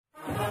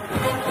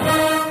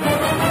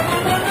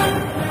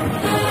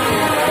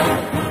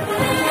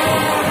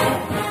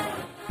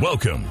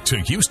Welcome to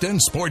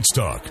Houston Sports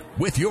Talk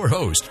with your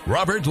host,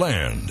 Robert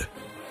Land.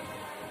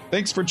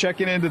 Thanks for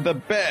checking into the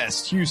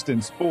best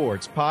Houston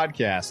sports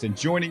podcast. And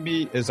joining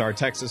me is our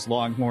Texas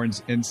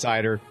Longhorns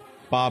insider,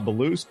 Bob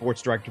Ballou,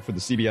 sports director for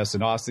the CBS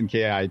in Austin,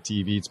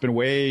 KITV. It's been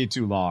way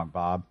too long,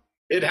 Bob.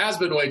 It has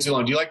been way too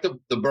long. Do you like the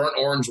burnt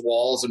orange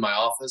walls in my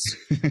office?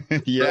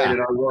 Yeah. At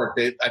our work.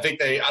 I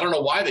don't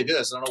know why they did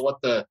this. I don't know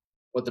what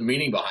the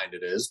meaning behind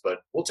it is, but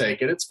we'll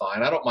take it. It's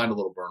fine. I don't mind a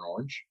little burnt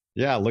orange.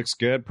 Yeah, it looks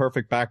good.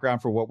 Perfect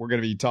background for what we're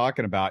going to be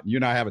talking about. You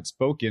and I haven't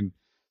spoken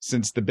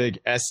since the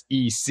big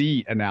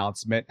SEC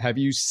announcement. Have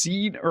you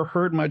seen or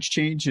heard much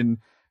change in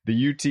the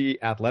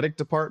UT athletic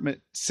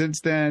department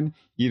since then,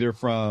 either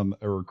from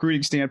a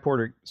recruiting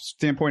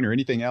standpoint or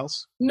anything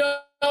else? No,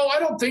 I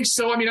don't think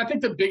so. I mean, I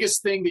think the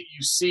biggest thing that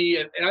you see,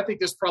 and I think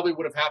this probably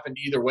would have happened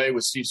either way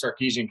with Steve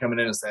Sarkisian coming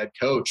in as the head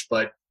coach,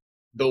 but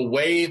the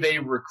way they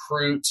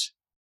recruit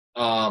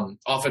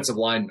offensive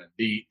linemen,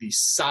 the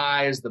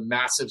size, the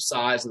massive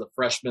size of the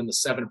freshmen, the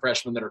 7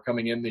 freshmen that are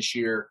coming in this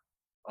year,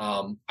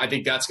 I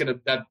think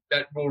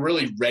that will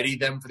really ready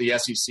them for the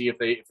SEC if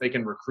they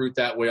can recruit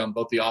that way on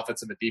both the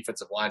offensive and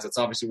defensive lines. That's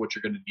obviously what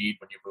you're going to need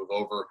when you move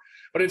over.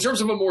 But in terms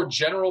of a more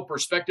general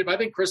perspective, I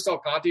think Chris Del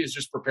Conte is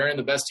just preparing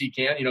the best he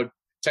can. You know,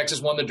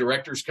 Texas won the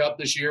Directors' Cup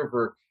this year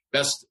for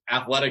best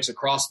athletics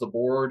across the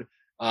board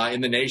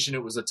in the nation.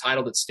 It was a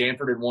title that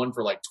Stanford had won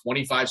for like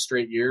 25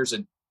 straight years,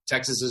 and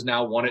Texas has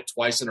now won it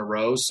twice in a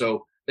row.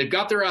 So they've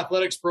got their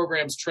athletics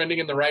programs trending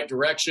in the right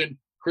direction.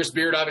 Chris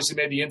Beard obviously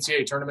made the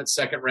NCAA tournament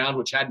second round,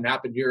 which hadn't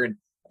happened here in,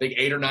 I think,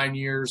 8 or 9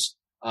 years.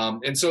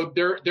 And so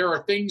there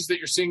are things that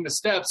you're seeing the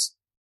steps.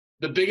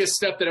 The biggest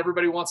step that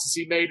everybody wants to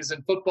see made is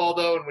in football,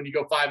 though. And when you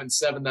go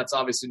 5-7, that's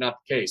obviously not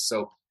the case.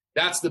 So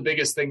that's the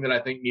biggest thing that I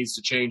think needs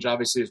to change,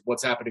 obviously, is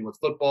what's happening with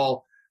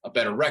football, a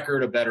better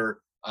record, a better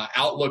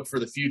outlook for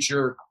the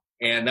future.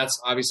 And that's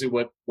obviously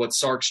what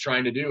Sark's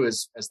trying to do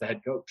as the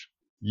head coach.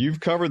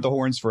 You've covered the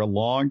Horns for a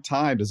long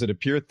time. Does it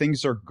appear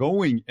things are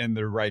going in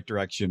the right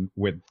direction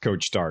with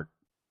Coach Stark?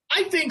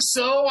 I think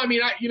so. I mean,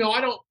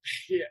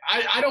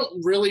 I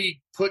don't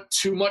really put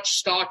too much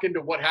stock into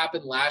what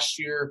happened last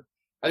year.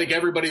 I think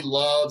everybody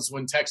loves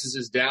when Texas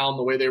is down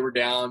the way they were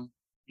down.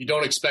 You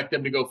don't expect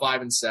them to go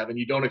 5-7.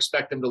 You don't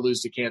expect them to lose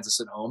to Kansas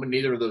at home, and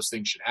neither of those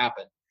things should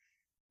happen.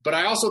 But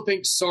I also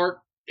think Sark,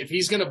 if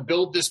he's going to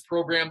build this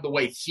program the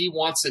way he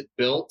wants it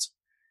built,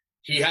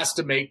 he has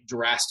to make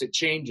drastic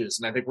changes.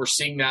 And I think we're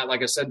seeing that,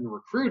 like I said, in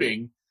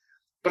recruiting.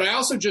 But I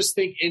also just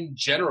think in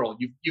general,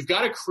 you've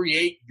got to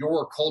create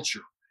your culture.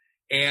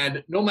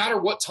 And no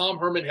matter what Tom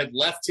Herman had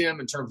left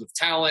him in terms of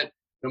talent,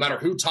 no matter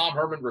who Tom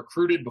Herman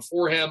recruited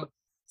before him,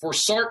 for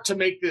Sark to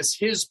make this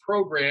his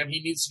program,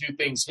 he needs to do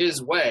things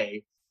his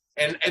way.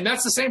 And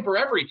that's the same for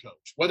every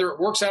coach, whether it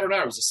works out or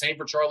not. It was the same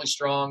for Charlie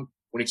Strong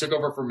when he took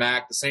over for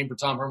Mac, the same for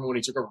Tom Herman when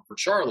he took over for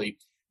Charlie.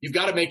 You've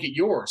got to make it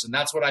yours. And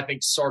that's what I think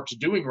Sark's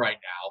doing right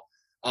now.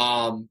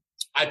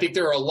 I think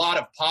there are a lot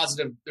of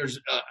positive. There's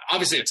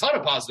obviously a ton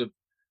of positive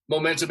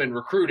momentum in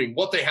recruiting.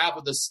 What they have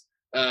with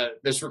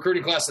this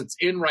recruiting class that's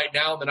in right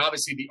now, and then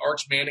obviously the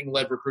Arch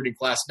Manning-led recruiting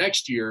class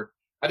next year.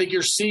 I think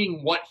you're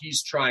seeing what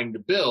he's trying to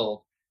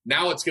build.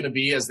 Now it's going to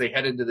be, as they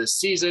head into this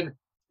season,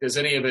 does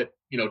any of it,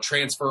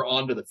 transfer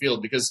onto the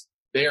field? Because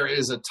there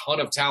is a ton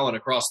of talent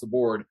across the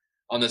board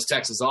on this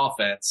Texas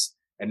offense,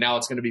 and now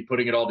it's going to be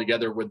putting it all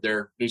together with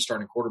their new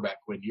starting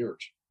quarterback, Quinn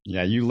Ewers.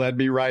 Yeah, you led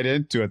me right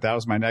into it. That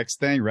was my next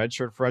thing.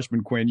 Redshirt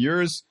freshman Quinn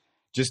Ewers,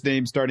 just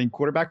named starting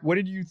quarterback. What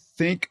did you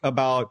think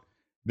about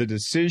the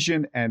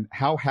decision, and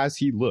how has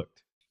he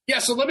looked? Yeah,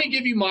 so let me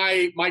give you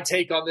my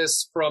take on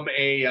this from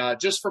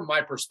just from my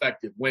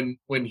perspective.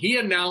 When he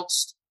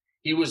announced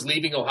he was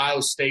leaving Ohio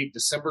State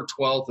December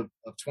 12th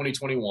of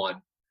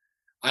 2021,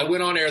 I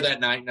went on air that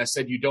night and I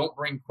said, you don't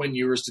bring Quinn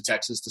Ewers to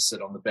Texas to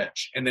sit on the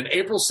bench. And then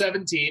April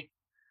 17th,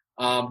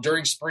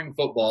 during spring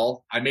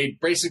football, I made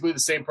basically the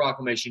same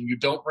proclamation. You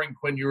don't bring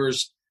Quinn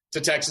Ewers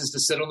to Texas to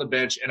sit on the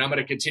bench, and I'm going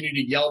to continue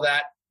to yell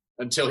that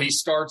until he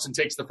starts and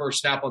takes the first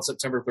snap on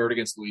September 3rd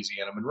against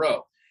Louisiana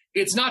Monroe.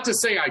 It's not to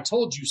say I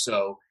told you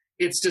so.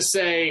 It's to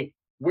say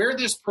where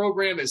this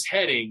program is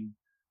heading,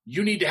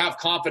 you need to have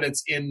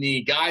confidence in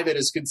the guy that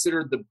is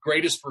considered the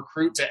greatest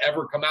recruit to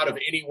ever come out of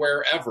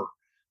anywhere ever.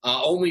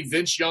 Only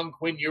Vince Young,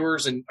 Quinn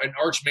Ewers, and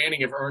Arch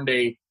Manning have earned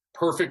a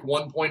perfect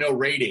 1.0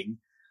 rating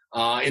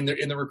in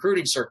the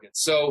recruiting circuit.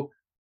 So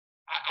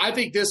I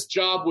think this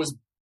job was,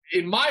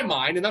 in my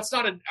mind, and that's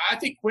not I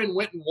think Quinn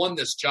went and won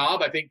this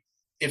job. I think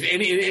if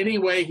in any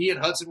way he and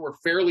Hudson were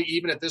fairly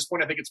even at this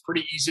point, I think it's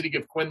pretty easy to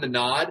give Quinn the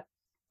nod.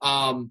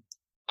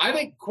 I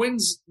think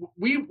Quinn's,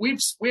 we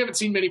haven't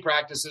seen many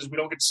practices. We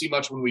don't get to see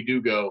much when we do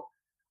go.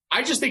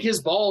 I just think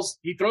his balls,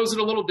 he throws it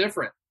a little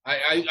different.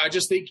 I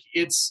just think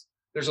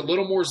there's a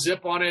little more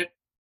zip on it.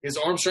 His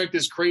arm strength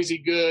is crazy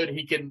good.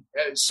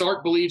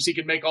 Sark believes he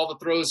can make all the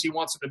throws he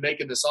wants him to make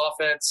in this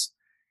offense.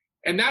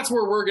 And that's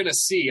where we're going to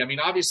see. I mean,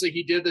 obviously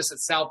he did this at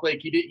Southlake.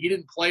 He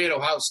didn't play at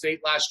Ohio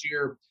State last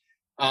year.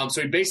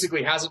 So he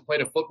basically hasn't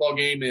played a football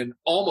game in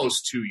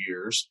almost 2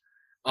 years.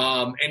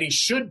 And he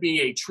should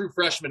be a true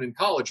freshman in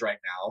college right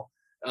now.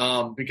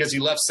 because he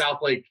left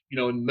Southlake, in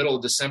the middle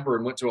of December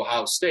and went to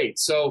Ohio State.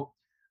 So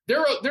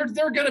there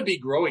are going to be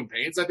growing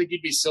pains. I think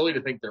you'd be silly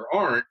to think there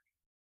aren't.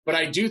 But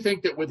I do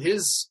think that with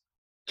his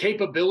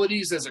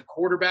capabilities as a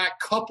quarterback,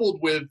 coupled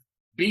with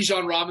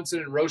Bijan Robinson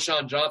and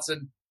Roschon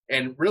Johnson,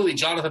 and really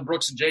Jonathan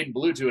Brooks and Jaden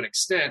Blue to an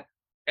extent,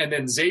 and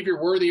then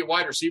Xavier Worthy at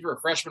wide receiver, a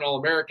freshman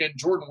All-American,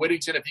 Jordan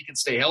Whittington, if he can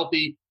stay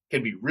healthy,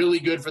 can be really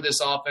good for this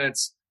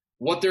offense.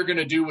 What they're going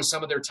to do with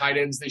some of their tight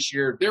ends this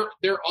year,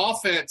 their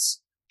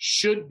offense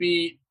should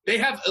be – they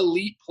have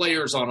elite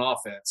players on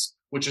offense,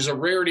 which is a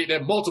rarity. They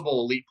have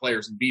multiple elite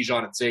players in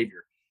Bijan and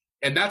Xavier.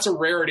 And that's a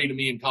rarity to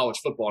me in college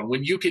football. And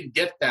when you can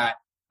get that,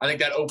 I think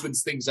that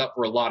opens things up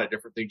for a lot of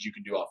different things you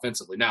can do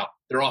offensively. Now,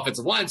 their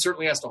offensive line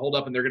certainly has to hold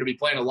up, and they're going to be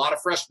playing a lot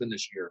of freshmen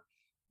this year.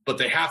 But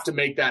they have to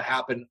make that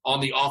happen on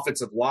the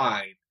offensive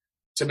line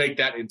to make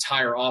that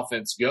entire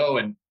offense go.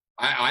 And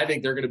I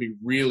think they're going to be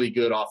really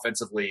good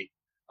offensively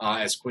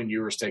as Quinn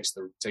Ewers takes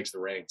the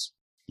reins.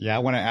 Yeah, I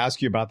want to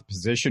ask you about the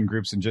position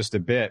groups in just a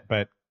bit,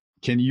 but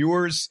can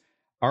Ewers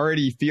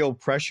already feel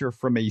pressure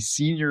from a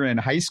senior in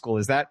high school?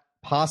 Is that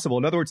possible?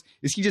 In other words,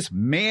 is he just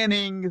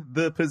manning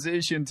the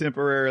position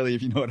temporarily,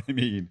 if you know what I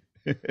mean?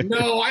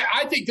 No,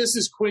 I think this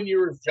is Quinn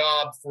Ewers'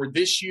 job for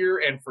this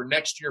year and for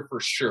next year for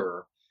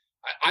sure.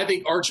 I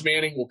think Arch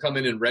Manning will come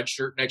in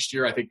redshirt next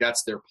year. I think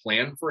that's their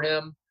plan for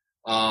him.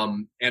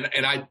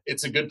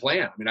 It's a good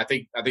plan. I mean, I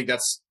think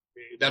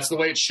that's the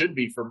way it should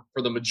be for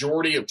the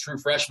majority of true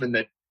freshmen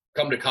that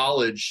come to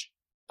college.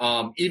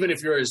 Even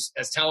if you're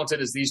as talented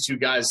as these two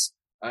guys,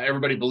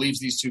 everybody believes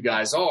these two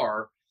guys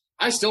are,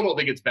 I still don't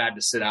think it's bad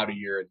to sit out a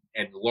year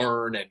and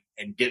learn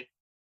and get,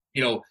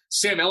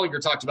 Sam Ehlinger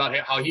talked about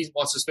how he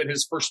wants to spend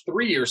his first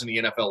 3 years in the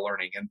NFL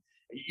learning. And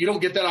you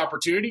don't get that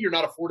opportunity. You're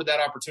not afforded that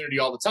opportunity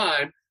all the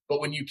time. But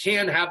when you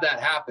can have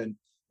that happen,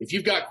 if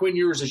you've got Quinn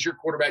Ewers as your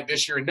quarterback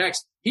this year and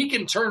next, he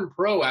can turn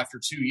pro after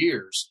 2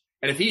 years.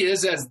 And if he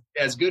is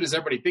as good as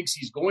everybody thinks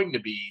he's going to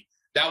be,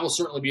 that will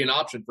certainly be an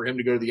option for him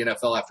to go to the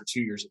NFL after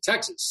 2 years at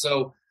Texas.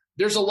 So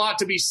there's a lot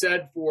to be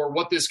said for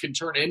what this can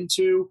turn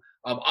into.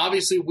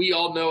 Obviously, we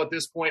all know at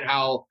this point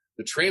how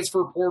the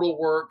transfer portal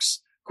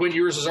works. Quinn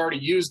Ewers has already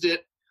used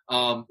it.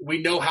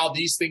 We know how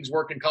these things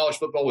work in college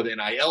football with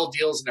NIL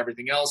deals and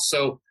everything else.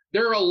 So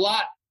there are a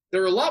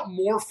lot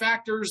more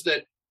factors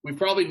that we've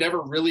probably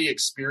never really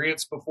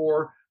experienced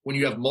before when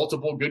you have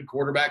multiple good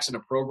quarterbacks in a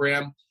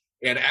program.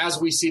 And as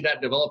we see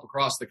that develop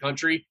across the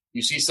country,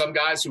 you see some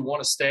guys who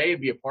want to stay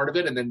and be a part of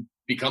it and then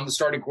become the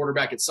starting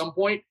quarterback at some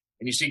point.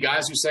 And you see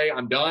guys who say,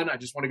 I'm done, I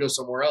just want to go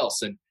somewhere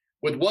else. And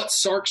with what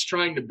Sark's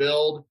trying to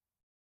build,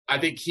 I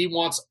think he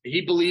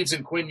believes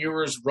in Quinn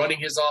Ewers running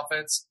his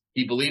offense.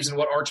 He believes in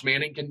what Arch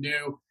Manning can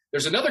do.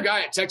 There's another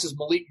guy at Texas,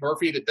 Malik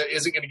Murphy, that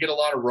isn't going to get a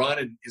lot of run,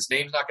 and his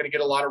name's not going to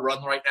get a lot of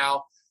run right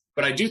now.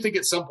 But I do think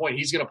at some point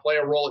he's going to play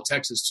a role at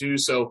Texas too.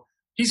 So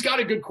he's got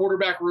a good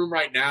quarterback room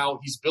right now.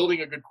 He's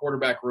building a good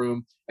quarterback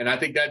room. And I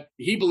think that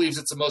he believes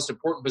it's the most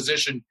important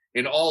position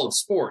in all of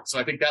sports. So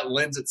I think that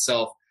lends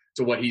itself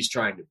to what he's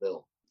trying to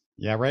build.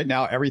 Yeah, right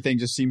now everything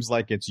just seems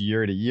like it's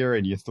year to year,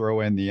 and you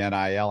throw in the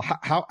NIL.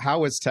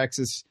 How is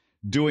Texas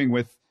doing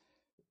with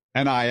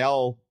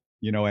NIL,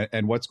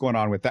 and what's going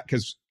on with that?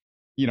 Because,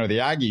 the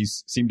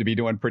Aggies seem to be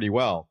doing pretty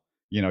well,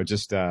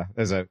 just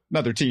as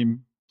another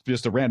team,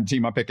 just a random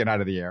team I'm picking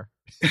out of the air.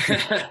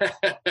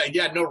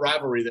 Yeah, no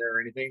rivalry there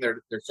or anything.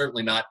 They're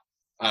certainly not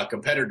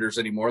competitors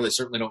anymore. They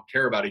certainly don't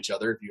care about each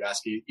other if you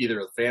ask either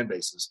of the fan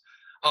bases.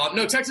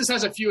 No, Texas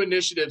has a few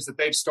initiatives that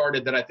they've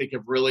started that I think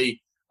have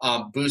really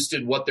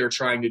boosted what they're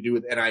trying to do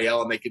with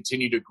NIL, and they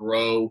continue to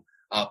grow.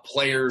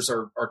 Players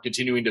are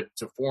continuing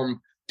to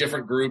form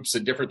different groups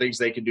and different things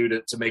they can do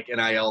to make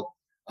NIL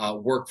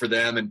work for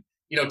them. And,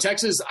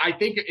 Texas, I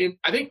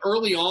think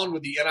early on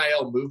with the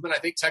NIL movement, I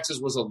think Texas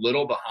was a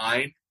little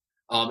behind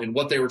in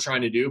what they were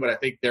trying to do, but I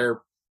think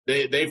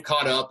they've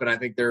caught up, and I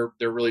think they're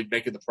really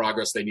making the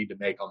progress they need to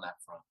make on that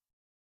front.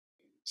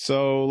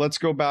 So let's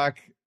go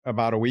back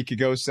about a week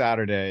ago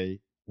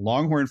Saturday.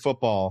 Longhorn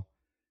football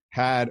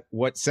had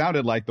what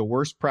sounded like the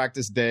worst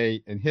practice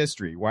day in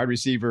history. Wide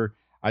receiver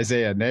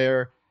Isaiah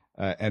Neyor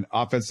and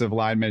offensive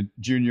lineman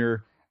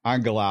Junior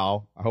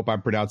Angilau, I hope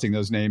I'm pronouncing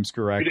those names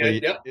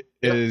correctly,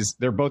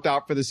 they're both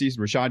out for the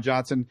season. Roschon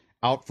Johnson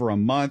out for a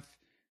month.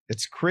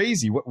 It's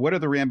crazy. What are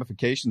the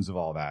ramifications of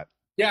all that?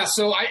 Yeah,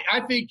 so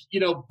I think,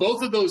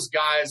 both of those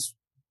guys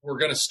were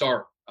going to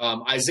start.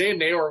 Isaiah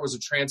Neyor was a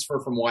transfer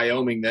from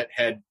Wyoming that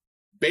had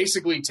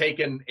basically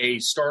taken a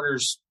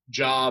starter's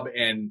job,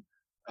 and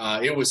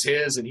it was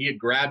his, and he had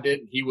grabbed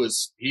it. He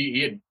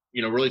had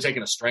really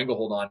taken a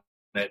stranglehold on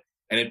it,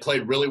 and it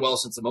played really well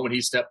since the moment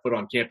he stepped foot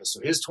on campus.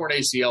 So his torn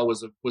ACL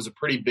was a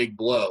pretty big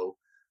blow.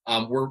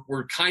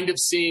 We're kind of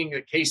seeing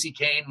that Casey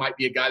Kane might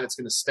be a guy that's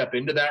going to step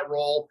into that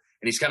role,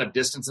 and he's kind of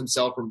distanced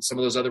himself from some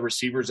of those other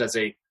receivers as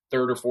a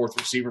third or fourth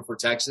receiver for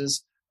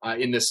Texas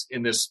in this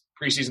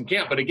preseason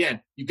camp. But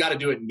again, you've got to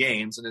do it in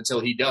games, and until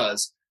he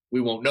does, we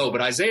won't know.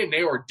 But Isaiah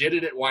Neyor did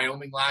it at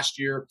Wyoming last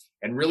year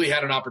and really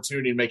had an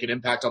opportunity to make an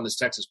impact on this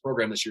Texas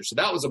program this year. So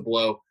that was a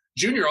blow.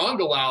 Junior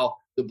Angilau,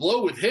 the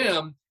blow with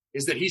him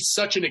is that he's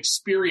such an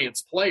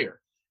experienced player.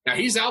 Now,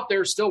 he's out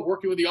there still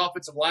working with the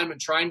offensive lineman,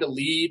 trying to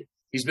lead.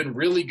 He's been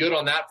really good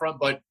on that front,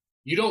 but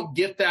you don't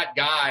get that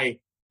guy.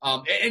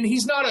 And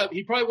he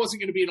probably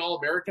wasn't going to be an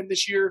All-American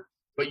this year,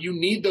 but you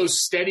need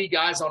those steady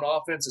guys on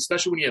offense,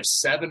 especially when you have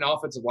 7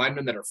 offensive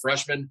linemen that are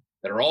freshmen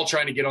that are all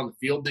trying to get on the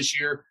field this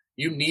year.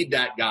 You need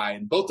that guy.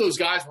 And both those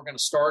guys were going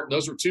to start. And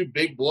those were 2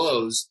 big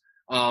blows,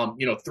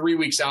 3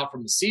 weeks out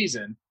from the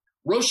season.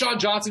 Roschon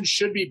Johnson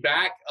should be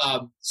back.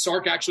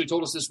 Sark actually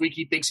told us this week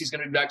he thinks he's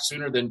going to be back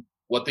sooner than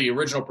what the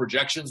original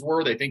projections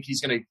were. They think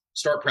he's going to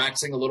start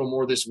practicing a little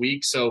more this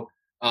week. So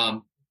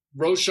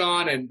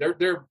Roschon, and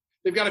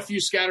they've got a few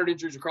scattered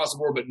injuries across the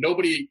board, but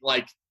nobody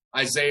like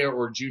Isaiah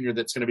or Junior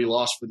that's going to be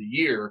lost for the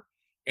year.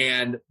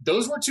 And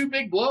those were 2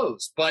 big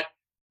blows. But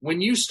when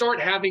you start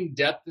having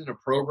depth in a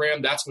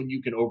program, that's when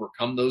you can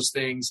overcome those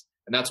things.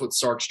 And that's what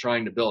Sark's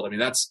trying to build. I mean,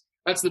 that's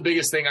the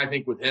biggest thing I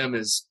think with him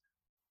is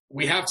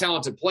we have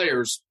talented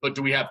players, but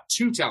do we have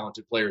 2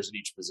 talented players at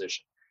each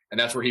position? And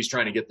that's where he's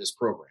trying to get this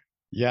program.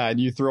 Yeah, and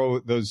you throw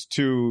those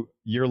 2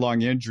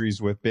 year-long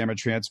injuries with Bama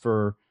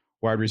transfer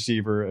wide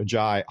receiver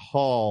Agiye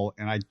Hall,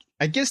 and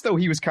I guess, though,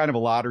 he was kind of a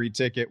lottery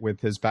ticket with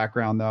his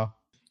background, though.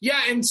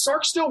 Yeah, and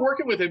Sark's still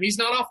working with him. He's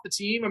not off the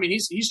team. I mean,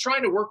 he's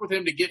trying to work with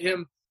him to get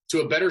him to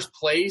a better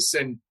place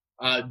and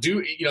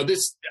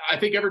this. I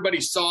think everybody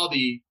saw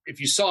if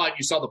you saw it,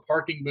 you saw the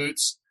parking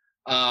boots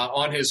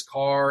on his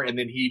car, and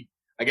then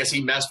I guess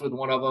he messed with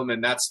one of them,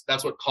 and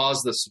that's what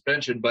caused the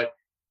suspension. But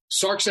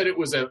Sark said it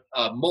was a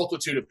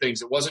multitude of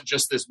things. It wasn't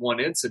just this one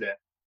incident.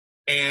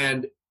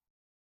 And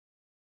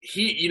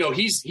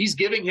he's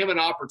giving him an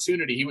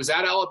opportunity. He was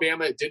at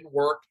Alabama. It didn't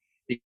work.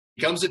 He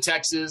comes to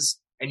Texas,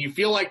 and you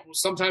feel like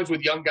sometimes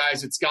with young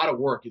guys, it's got to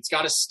work. It's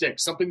got to stick.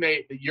 Something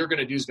that you're going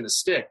to do is going to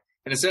stick.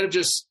 And instead of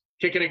just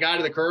kicking a guy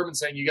to the curb and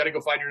saying, you got to go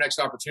find your next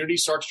opportunity,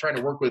 Sark's trying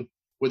to work with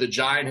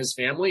Agiye and his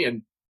family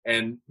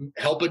and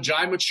help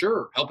Agiye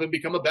mature, help him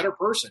become a better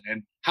person.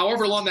 And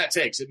however long that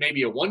takes, it may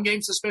be a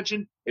 1-game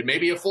suspension. It may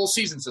be a full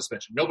season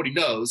suspension. Nobody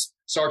knows.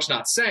 Sark's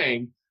not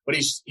saying, but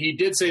he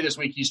did say this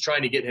week he's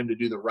trying to get him to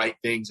do the right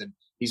things, and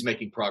he's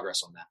making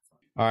progress on that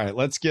front. All right,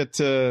 let's get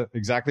to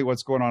exactly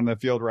what's going on in the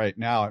field right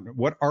now.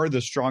 What are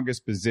the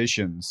strongest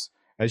positions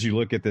as you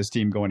look at this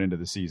team going into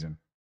the season?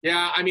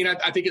 Yeah, I mean,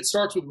 I think it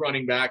starts with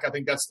running back. I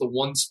think that's the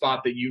one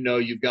spot that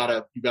you've got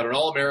an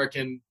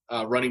All-American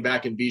running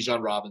back in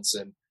Bijan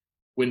Robinson.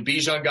 When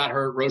Bijan got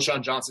hurt,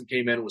 Roschon Johnson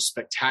came in and was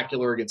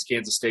spectacular against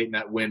Kansas State in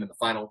that win in the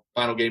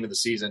final game of the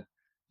season.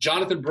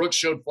 Jonathan Brooks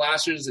showed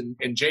flashes, and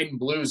Jaden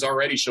Blue is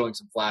already showing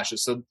some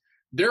flashes. So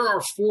there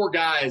are 4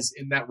 guys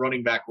in that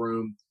running back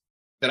room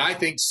that I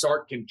think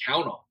Sark can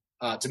count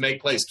on to make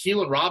plays.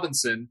 Keelan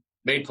Robinson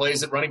made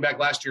plays at running back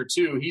last year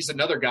too. He's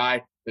another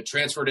guy that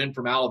transferred in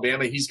from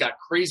Alabama. He's got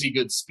crazy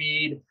good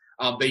speed.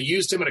 They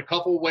used him in a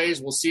couple of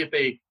ways. We'll see if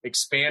they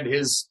expand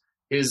his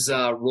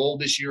role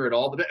this year at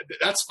all. But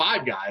that's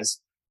 5 guys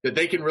that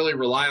they can really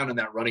rely on in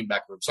that running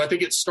back room. So I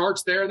think it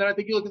starts there, and then I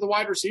think you look at the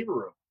wide receiver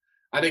room.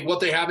 I think what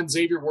they have in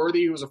Xavier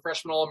Worthy, who was a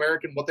freshman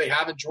All-American, what they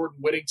have in Jordan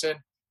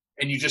Whittington,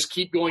 and you just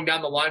keep going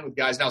down the line with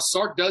guys. Now,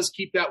 Sark does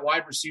keep that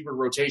wide receiver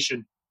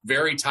rotation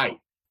very tight.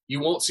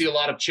 You won't see a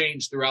lot of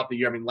change throughout the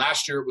year. I mean,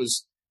 last year it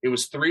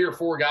was 3 or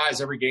 4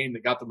 guys every game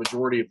that got the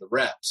majority of the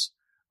reps.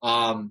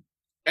 And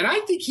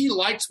I think he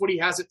likes what he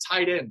has at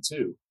tight end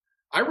too.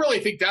 I really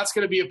think that's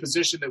going to be a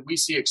position that we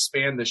see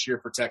expand this year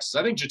for Texas.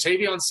 I think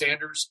Jatavion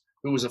Sanders,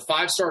 who was a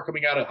 5-star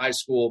coming out of high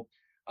school,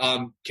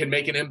 can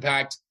make an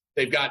impact.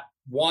 They've got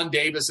Juan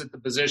Davis at the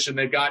position.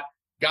 They've got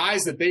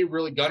guys that they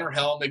really, Gunnar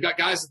Helm, they've got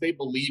guys that they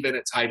believe in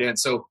at tight end.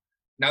 So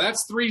now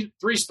that's three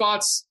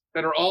spots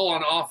that are all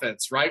on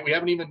offense, right? We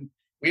haven't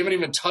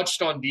even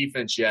touched on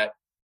defense yet.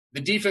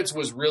 The defense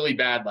was really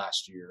bad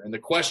last year. And the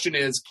question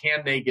is,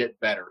 can they get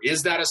better?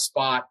 Is that a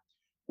spot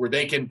where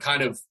they can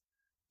kind of,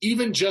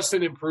 even just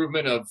an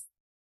improvement of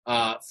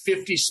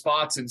 50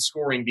 spots in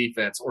scoring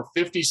defense or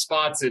 50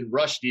 spots in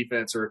rush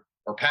defense or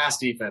pass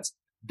defense?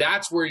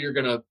 That's where you're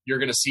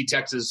gonna see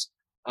Texas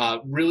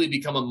really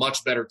become a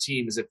much better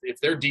team. Is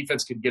if their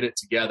defense can get it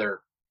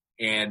together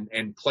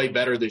and play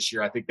better this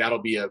year. I think that'll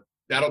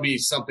be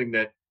something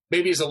that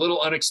maybe is a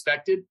little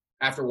unexpected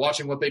after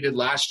watching what they did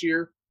last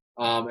year.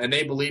 And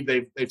they believe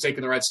they've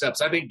taken the right steps.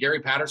 I think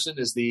Gary Patterson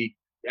is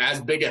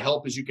as big a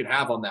help as you could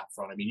have on that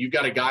front. I mean, you've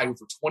got a guy who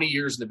for 20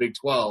 years in the Big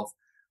 12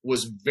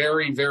 was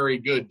very, very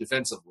good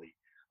defensively.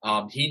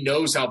 He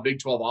knows how Big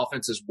 12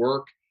 offenses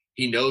work.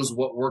 He knows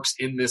what works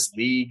in this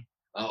league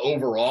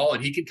overall,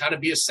 and he can kind of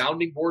be a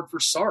sounding board for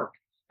Sark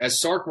as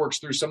Sark works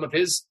through some of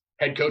his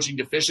head coaching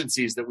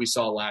deficiencies that we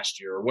saw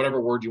last year, or whatever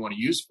word you want to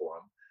use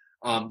for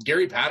him.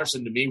 Gary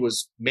Patterson, to me,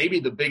 was maybe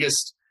the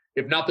biggest,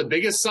 if not the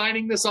biggest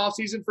signing this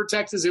offseason for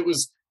Texas. It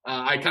was,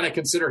 I kind of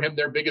consider him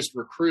their biggest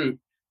recruit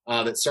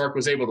that Sark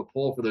was able to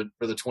pull for the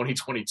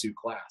 2022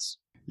 class.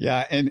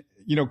 Yeah, and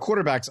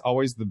quarterback's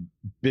always the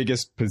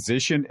biggest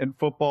position in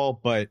football,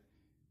 but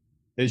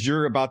as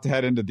you're about to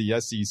head into the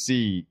SEC,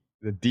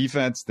 the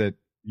defense that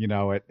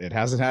it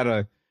hasn't had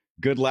a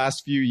good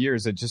last few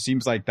years. It just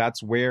seems like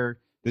that's where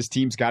this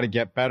team's got to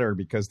get better,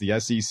 because the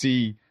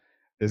SEC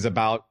is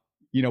about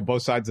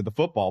both sides of the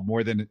football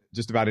more than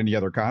just about any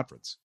other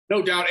conference.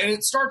 No doubt. And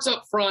it starts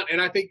up front.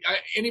 And I think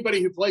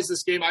anybody who plays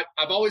this game,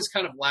 I've always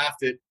kind of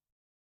laughed at,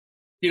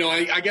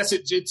 I guess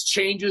it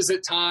changes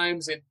at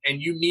times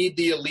and you need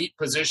the elite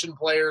position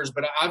players.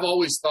 But I've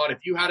always thought if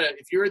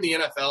you're in the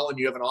NFL and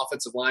you have an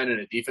offensive line and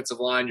a defensive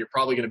line, you're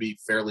probably going to be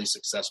fairly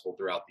successful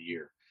throughout the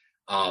year.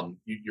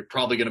 You're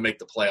probably going to make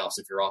the playoffs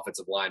if your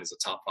offensive line is a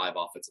top 5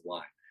 offensive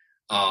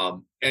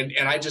line.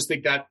 And I just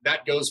think that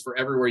goes for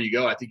everywhere you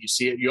go. I think you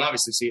see it. You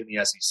obviously see it in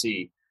the SEC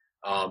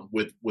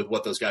with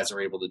what those guys are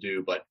able to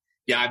do. But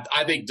yeah,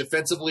 I think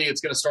defensively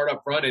it's going to start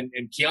up front. And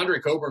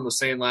Keondre Coburn was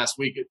saying last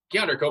week,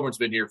 Keondre Coburn's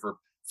been here for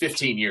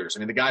 15 years. I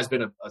mean, the guy's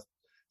been a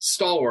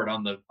stalwart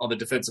on the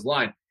defensive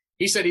line.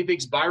 He said he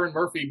thinks Byron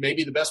Murphy may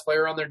be the best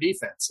player on their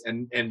defense.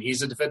 And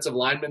he's a defensive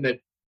lineman that,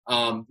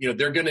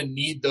 they're going to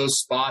need those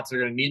spots.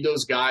 They're going to need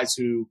those guys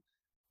who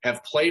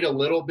have played a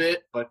little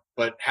bit, but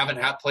haven't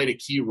played a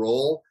key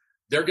role.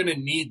 They're going to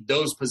need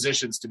those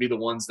positions to be the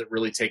ones that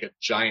really take a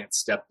giant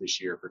step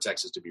this year for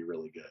Texas to be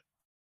really good.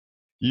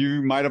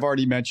 You might have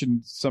already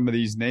mentioned some of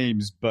these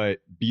names, but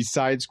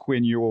besides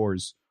Quinn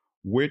Ewers,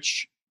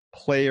 which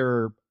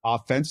player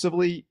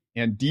offensively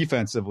and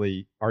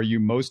defensively are you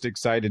most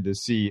excited to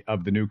see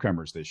of the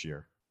newcomers this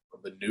year?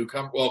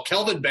 Well,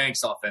 Kelvin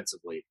Banks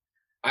offensively.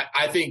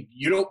 I think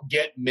you don't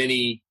get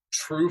many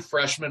true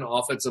freshman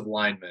offensive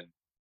linemen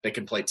that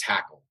can play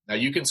tackle. Now,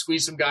 you can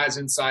squeeze some guys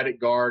inside at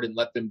guard and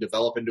let them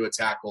develop into a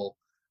tackle.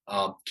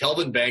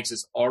 Kelvin Banks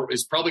is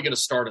probably going to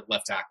start at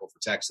left tackle for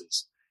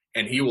Texas,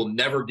 and he will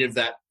never give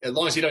that – as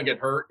long as he doesn't get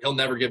hurt, he'll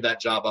never give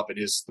that job up in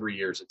his 3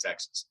 years at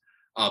Texas.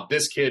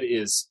 This kid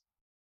is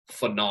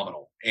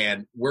phenomenal,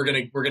 and we're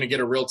gonna get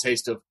a real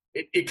taste of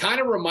it. It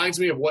kind of reminds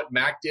me of what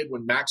Mac did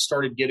when Mac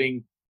started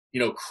getting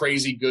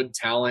crazy good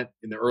talent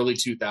in the early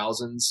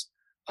 2000s.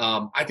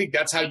 I think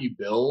that's how you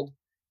build,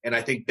 and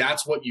I think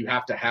that's what you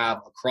have to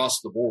have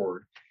across the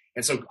board.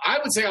 And so I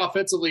would say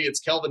offensively, it's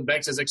Kelvin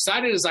Banks. As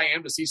excited as I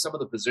am to see some of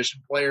the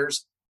position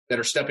players that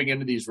are stepping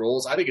into these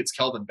roles, I think it's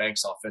Kelvin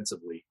Banks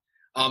offensively.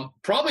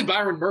 Probably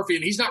Byron Murphy,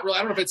 and he's not really –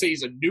 I don't know if I'd say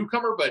he's a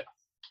newcomer, but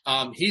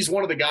he's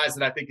one of the guys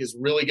that I think is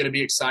really going to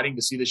be exciting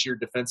to see this year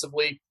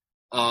defensively.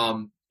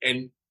 That's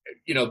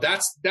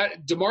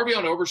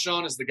DeMarvion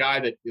Overshawn is the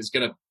guy that is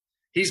going to –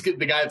 he's the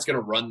guy that's going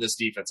to run this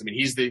defense. I mean,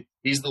 he's the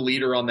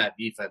leader on that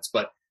defense,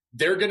 but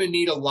they're going to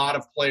need a lot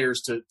of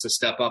players to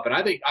step up. And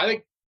I think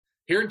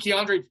hearing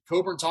Keondre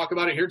Coburn talk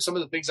about it, hearing some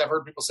of the things I've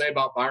heard people say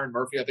about Byron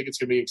Murphy, I think it's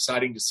going to be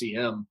exciting to see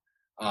him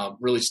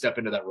really step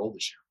into that role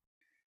this year.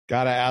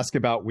 Got to ask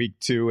about week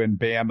 2 in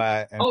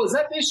Bama. Is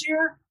that this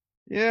year?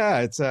 Yeah,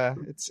 it's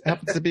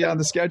happens to be on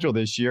the schedule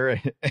this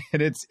year.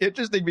 And it's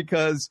interesting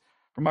because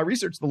from my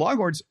research, the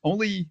Longhorns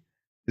only,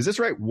 is this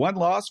right, 1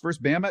 loss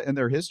versus Bama in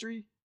their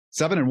history?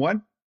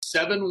 7-1?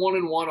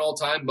 7-1-1 all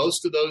time.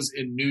 Most of those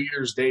in New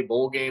Year's Day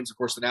bowl games. Of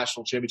course, the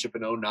national championship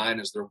in 2009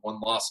 is their 1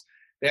 loss.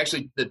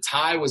 The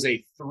tie was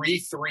a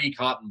 3-3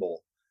 Cotton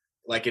Bowl,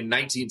 like in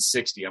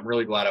 1960. I'm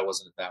really glad I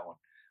wasn't at that one.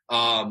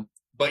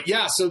 But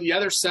yeah, so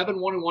they're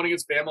 7-1-1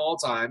 against Bama all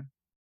time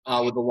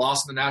with the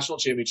loss in the national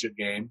championship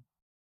game.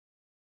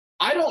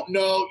 I don't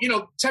know.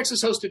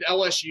 Texas hosted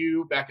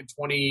LSU back in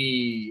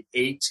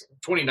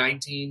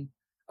 2019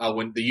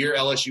 when the year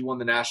LSU won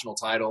the national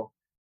title.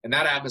 And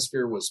that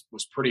atmosphere was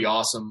pretty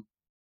awesome.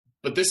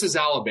 But this is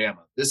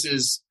Alabama. This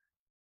is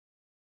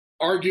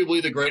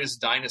arguably the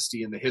greatest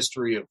dynasty in the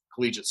history of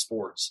collegiate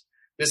sports.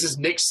 This is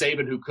Nick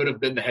Saban, who could have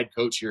been the head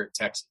coach here at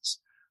Texas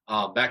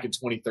back in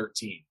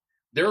 2013.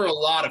 There are a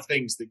lot of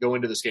things that go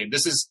into this game.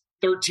 This is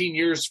 13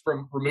 years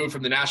removed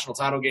from the national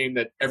title game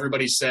that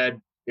everybody said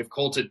if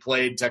Colt had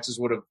played, Texas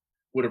would have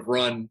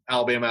run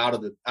Alabama out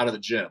of the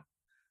gym.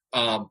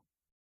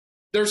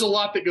 There's a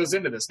lot that goes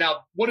into this.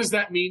 Now, what does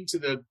that mean to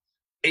the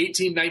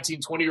 18,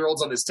 19,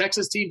 20-year-olds on this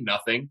Texas team?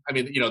 Nothing. I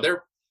mean,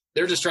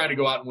 they're just trying to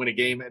go out and win a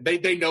game.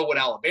 They know what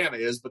Alabama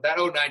is, but that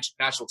 2009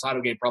 national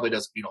title game probably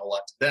doesn't mean a whole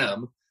lot to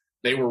them.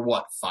 They were,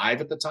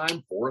 5 at the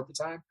time, 4 at the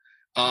time?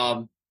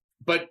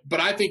 But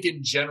I think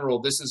in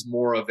general, this is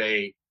more of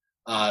a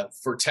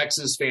for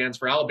Texas fans,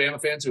 for Alabama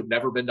fans who have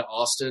never been to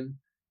Austin,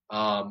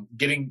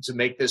 getting to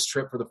make this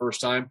trip for the first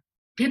time.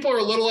 People are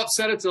a little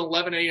upset it's an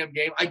 11 a.m.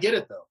 game. I get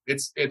it, though.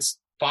 It's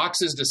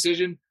Fox's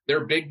decision.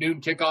 Their big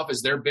noon kickoff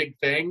is their big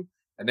thing,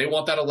 and they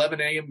want that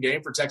 11 a.m.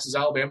 game for Texas,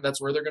 Alabama. That's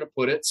where they're going to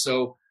put it.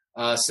 So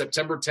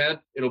September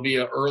 10th, it'll be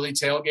an early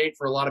tailgate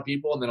for a lot of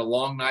people and then a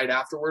long night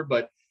afterward.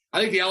 But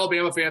I think the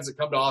Alabama fans that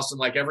come to Austin,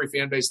 like every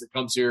fan base that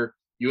comes here,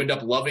 you end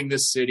up loving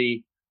this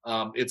city.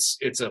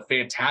 It's a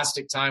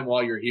fantastic time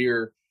while you're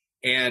here.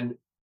 And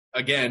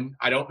again,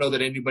 I don't know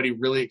that anybody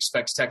really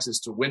expects Texas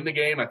to win the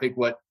game. I think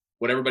what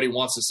everybody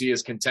wants to see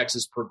is, can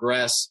Texas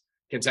progress?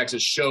 Can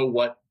Texas show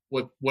what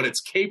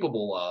it's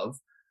capable of?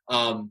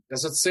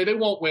 That's not to say they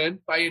won't win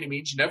by any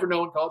means. You never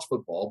know in college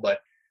football, but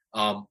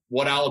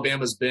what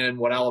Alabama's been,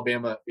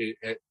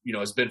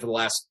 has been for the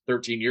last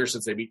 13 years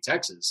since they beat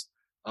Texas,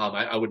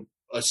 I would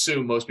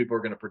assume most people are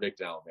going to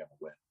predict Alabama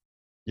win.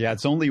 Yeah,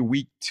 it's only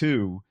week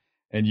 2,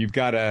 and you've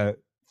got a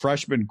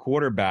freshman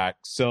quarterback.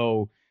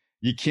 So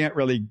you can't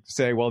really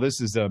say, well,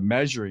 this is a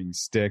measuring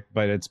stick,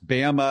 but it's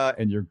Bama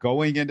and you're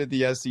going into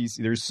the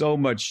SEC. There's so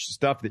much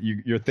stuff that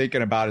you're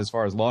thinking about as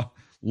far as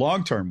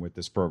long term with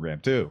this program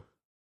too.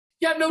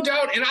 Yeah, no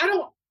doubt. And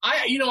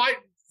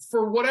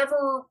for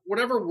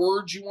whatever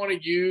words you want to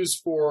use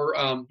for,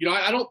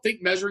 I don't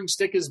think measuring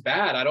stick is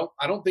bad. I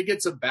don't think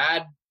it's a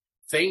bad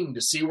thing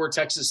to see where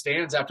Texas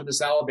stands after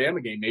this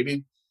Alabama game.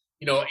 Maybe,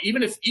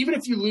 even if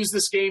you lose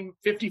this game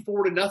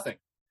 54-0,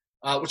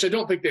 which I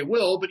don't think they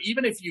will, but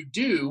even if you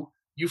do,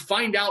 you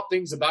find out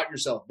things about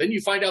yourself. Then you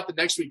find out the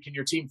next week, can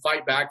your team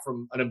fight back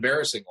from an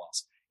embarrassing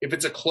loss? If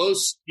it's a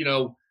close,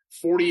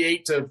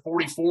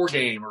 48-44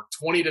 game or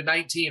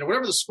 20-19 or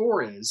whatever the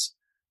score is,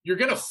 you're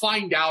going to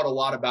find out a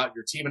lot about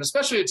your team, and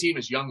especially a team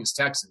as young as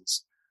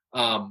Texas,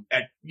 young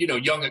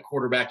at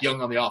quarterback,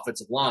 young on the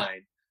offensive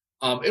line.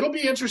 It'll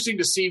be interesting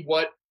to see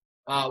what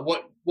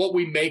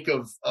we make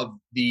of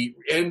the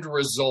end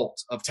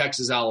result of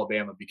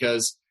Texas-Alabama,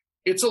 because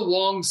it's a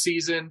long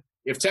season.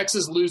 If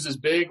Texas loses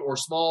big or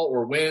small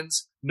or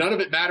wins, none of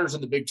it matters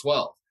in the Big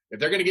 12. If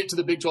they're going to get to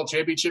the Big 12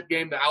 championship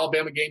game, the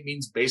Alabama game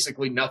means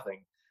basically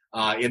nothing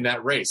in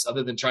that race,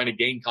 other than trying to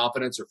gain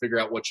confidence or figure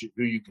out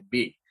who you can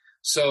be.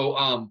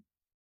 So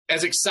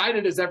as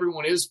excited as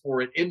everyone is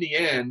for it, in the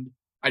end,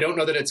 I don't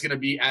know that it's going to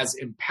be as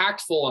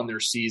impactful on their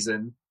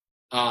season,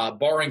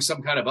 barring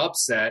some kind of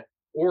upset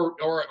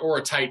or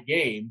a tight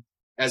game,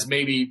 as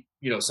maybe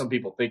some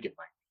people think it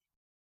might.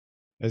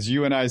 As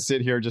you and I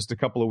sit here just a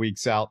couple of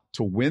weeks out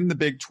to win the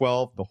Big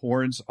 12, the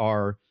Horns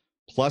are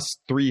plus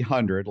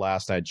 300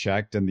 last I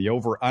checked, and the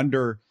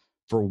over-under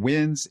for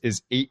wins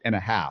is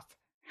 8.5.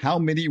 How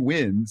many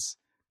wins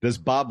does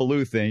Bob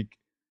Ballou think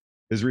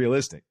is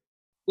realistic?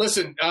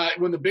 Listen,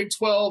 when the Big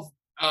 12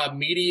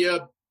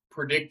 media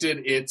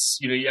predicted it's,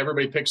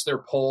 everybody picks their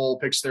poll,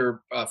 picks their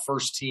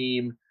first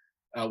team.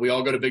 We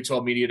all go to Big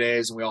 12 media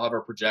days and we all have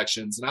our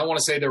projections. And I want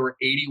to say there were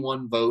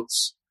 81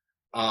 votes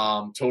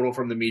total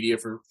from the media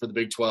for the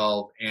Big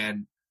 12,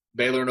 and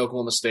Baylor and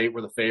Oklahoma State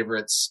were the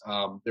favorites.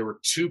 There were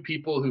two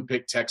people who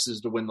picked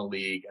Texas to win the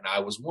league, and I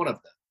was one of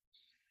them.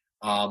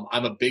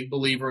 I'm a big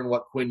believer in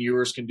what Quinn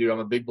Ewers can do. I'm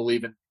a big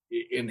believer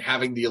in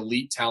having the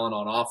elite talent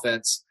on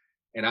offense.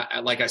 And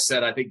like I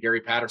said, I think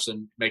Gary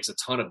Patterson makes a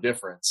ton of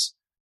difference.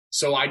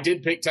 So I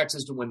did pick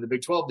Texas to win the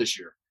Big 12 this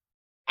year.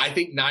 I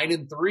think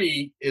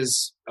 9-3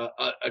 is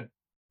a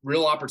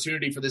real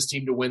opportunity for this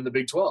team to win the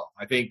Big 12.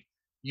 I think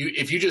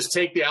if you just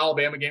take the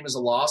Alabama game as a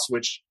loss,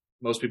 which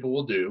most people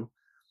will do,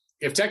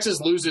 if Texas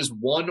loses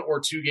one or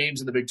two games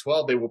in the Big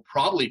 12, they will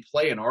probably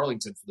play in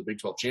Arlington for the Big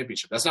 12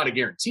 championship. That's not a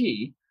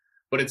guarantee,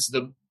 but it's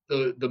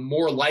the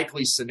more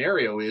likely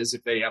scenario is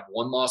if they have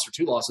one loss or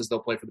two losses, they'll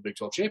play for the Big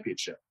 12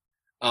 championship.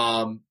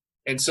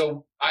 And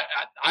so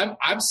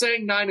I'm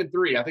saying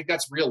 9-3. I think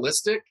that's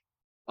realistic.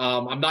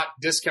 I'm not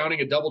discounting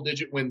a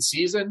double-digit win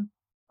season.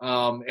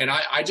 And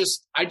I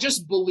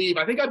just believe,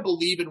 I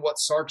believe in what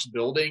Sark's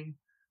building.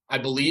 I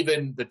believe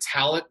in the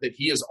talent that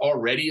he has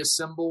already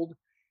assembled.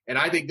 And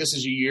I think this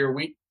is a year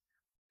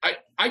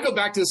I go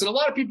back to this, and a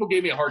lot of people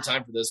gave me a hard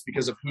time for this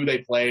because of who they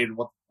played and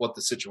what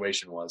the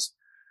situation was.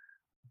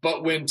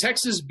 But when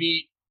Texas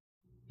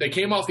they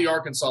came off the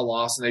Arkansas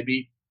loss and they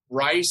beat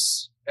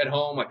Rice at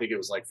home. I think it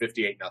was like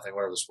 58-0,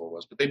 whatever the score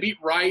was. But they beat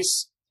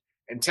Rice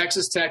and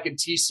Texas Tech and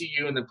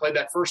TCU, and then played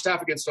that first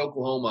half against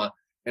Oklahoma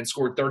and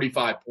scored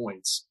 35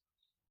 points.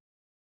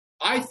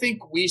 I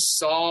think we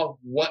saw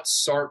what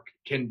Sark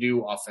can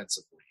do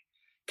offensively.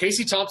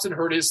 Casey Thompson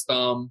hurt his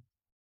thumb.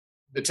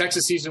 The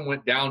Texas season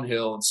went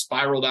downhill and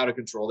spiraled out of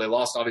control. They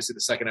lost, obviously,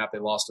 the second half. They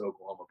lost to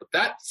Oklahoma. But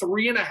that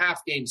 3.5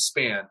 game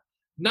span,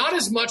 not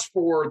as much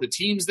for the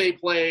teams they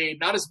played,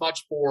 not as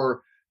much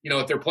for,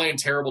 if they're playing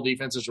terrible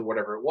defenses or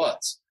whatever it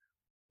was.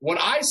 What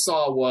I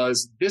saw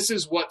was this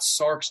is what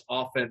Sark's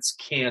offense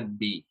can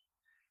be.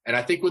 And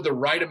I think with the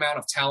right amount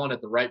of talent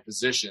at the right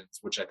positions,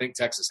 which I think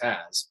Texas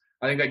has,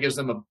 I think that gives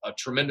them a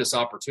tremendous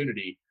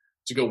opportunity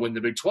to go win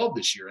the Big 12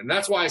 this year. And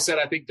that's why I said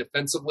I think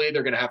defensively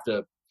they're going to have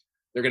to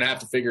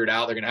figure it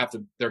out. They're going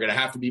to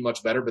have to be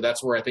much better. But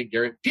that's where I think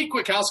Pete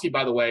Kwiatkowski,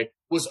 by the way,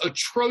 was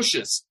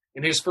atrocious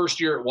in his first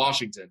year at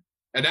Washington,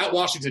 and that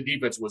Washington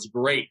defense was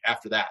great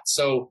after that.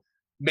 So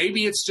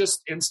maybe it's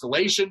just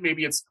installation,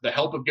 maybe it's the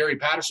help of Gary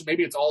Patterson,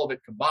 maybe it's all of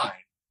it combined.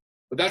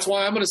 But that's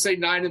why I'm going to say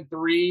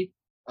 9-3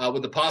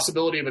 with the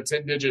possibility of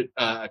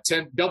a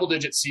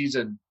double-digit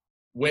season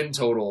win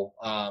total,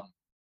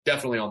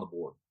 definitely on the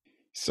board.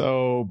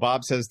 So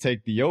Bob says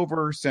take the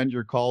over, send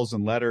your calls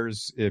and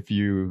letters if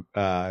you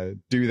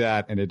do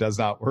that and it does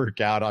not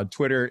work out. On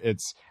Twitter,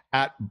 it's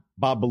at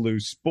Bob Ballou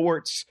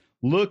Sports.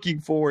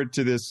 Looking forward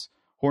to this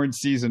Horn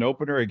season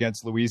opener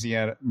against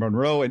Louisiana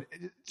Monroe. And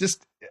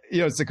just,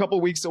 it's a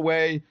couple weeks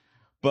away,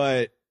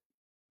 but,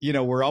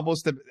 we're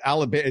almost at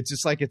Alabama. It's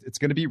just like it's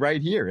going to be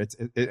right here. It's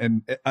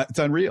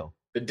unreal.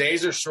 The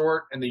days are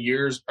short and the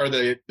years are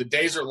the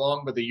days are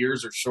long, but the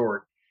years are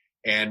short.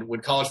 And when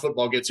college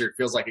football gets here, it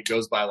feels like it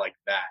goes by like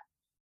that.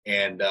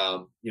 And,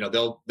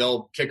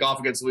 they'll kick off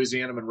against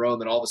Louisiana Monroe,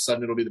 and then all of a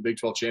sudden it'll be the Big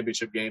 12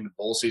 championship game, and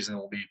bowl season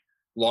will be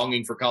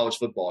longing for college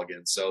football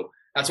again. So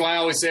that's why I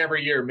always say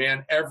every year,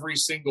 man, every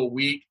single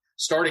week,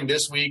 starting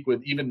this week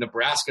with even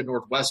Nebraska,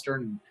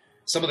 Northwestern,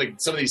 some of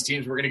these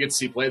teams we're going to get to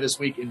see play this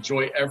week,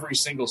 enjoy every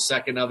single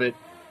second of it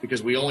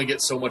because we only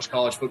get so much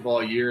college football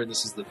a year, and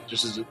this is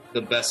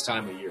the best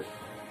time of year.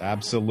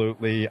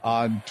 Absolutely.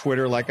 On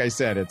Twitter, like I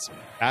said, it's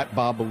at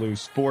Bob Ballou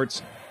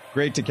Sports.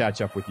 Great to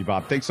catch up with you,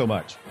 Bob. Thanks so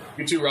much.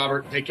 You too,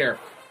 Robert. Take care.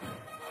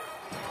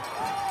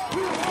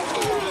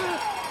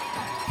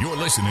 You're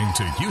listening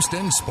to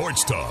Houston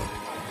Sports Talk.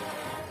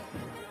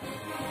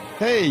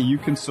 Hey, you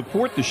can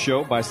support the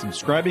show by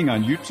subscribing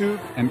on YouTube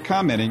and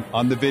commenting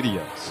on the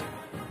videos.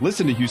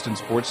 Listen to Houston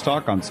Sports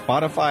Talk on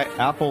Spotify,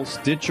 Apple,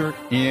 Stitcher,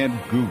 and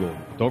Google.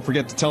 Don't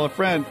forget to tell a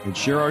friend and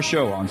share our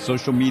show on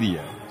social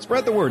media.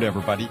 Spread the word,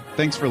 everybody.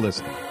 Thanks for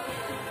listening.